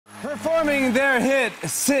Performing their hit,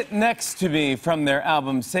 Sit Next to Me, from their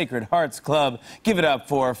album Sacred Hearts Club. Give it up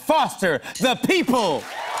for Foster the People!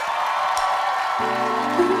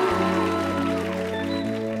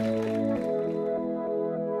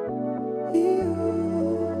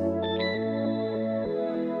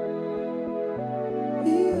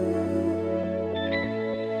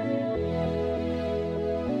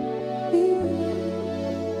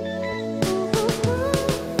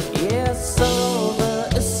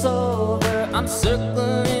 I'm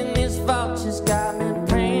circling these vouchers, got me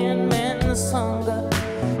praying, man, this hunger,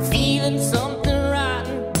 feeling something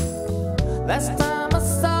rotten. Last time I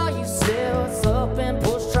saw you, said what's up and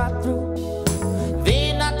pushed right through.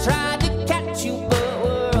 Then I tried to catch you, but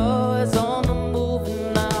we're always on the move.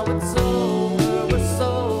 And now it's over, we're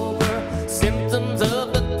sober, symptoms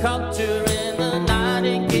of the culture, and the night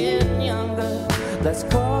ain't getting younger. Let's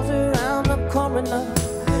cause around the coroner,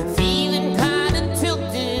 feeling kind and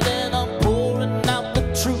tilted.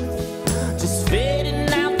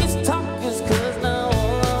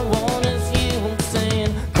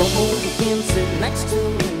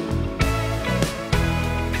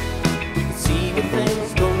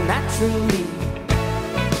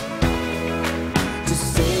 Just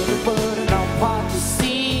say the word and I'll part the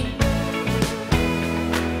sea.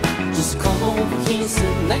 Just come over here,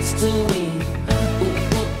 sit next to me. Ooh,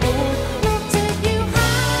 ooh, ooh. I'll take you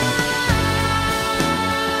high.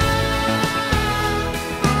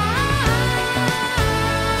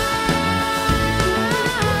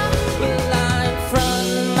 Well, I ain't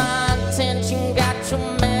frontin' my attention, got your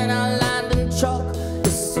man outlined in chalk.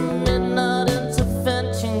 It's a midnight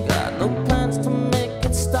intervention, got no plans to make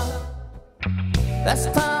it stop.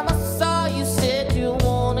 Last time I saw you, said you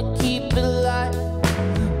wanna keep it light,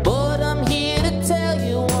 but I'm here to tell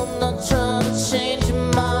you I'm not trying to change your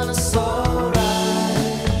mind. It's alright,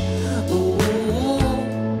 ooh,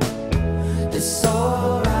 it's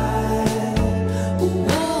alright, ooh,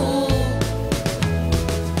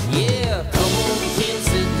 yeah. Come over here,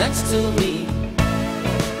 sit next to me.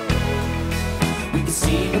 We can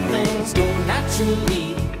see the things go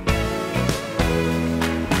naturally.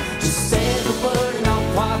 Just say the word and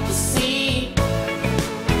I'll part the sea.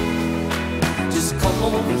 Just come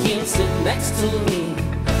over here and sit next to me.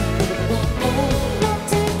 Ooh, ooh, ooh. I'll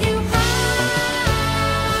take you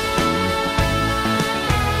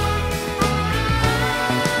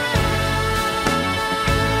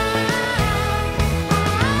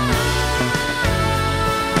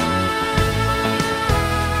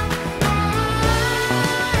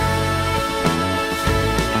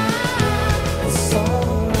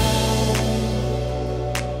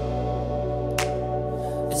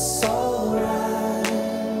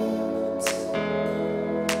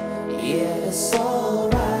it's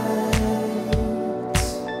alright,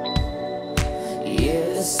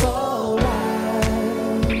 yeah, it's alright.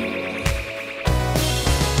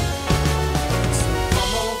 So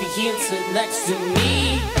come over here and sit next to me.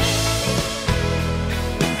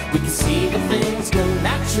 We can see the things go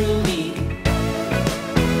naturally.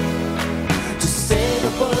 Just say the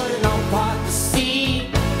word and I'll part the sea.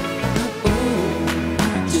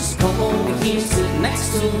 Ooh, just come over here and sit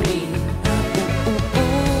next to me.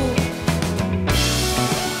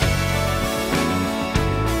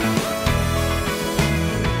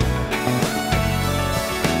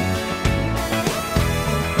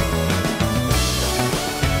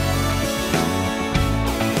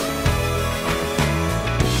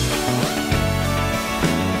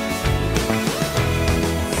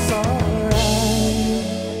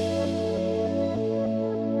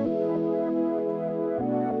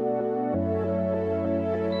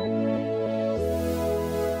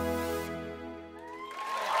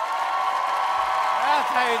 That's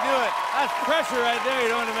how you do it. That's pressure right there. You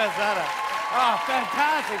don't want to mess that up. Oh,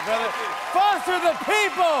 fantastic, brother. Foster the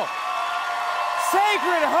People!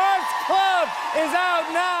 Sacred Hearts Club is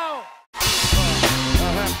out now!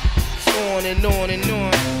 On and on and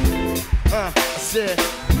on. That's it.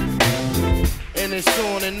 And it's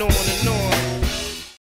on and on and on.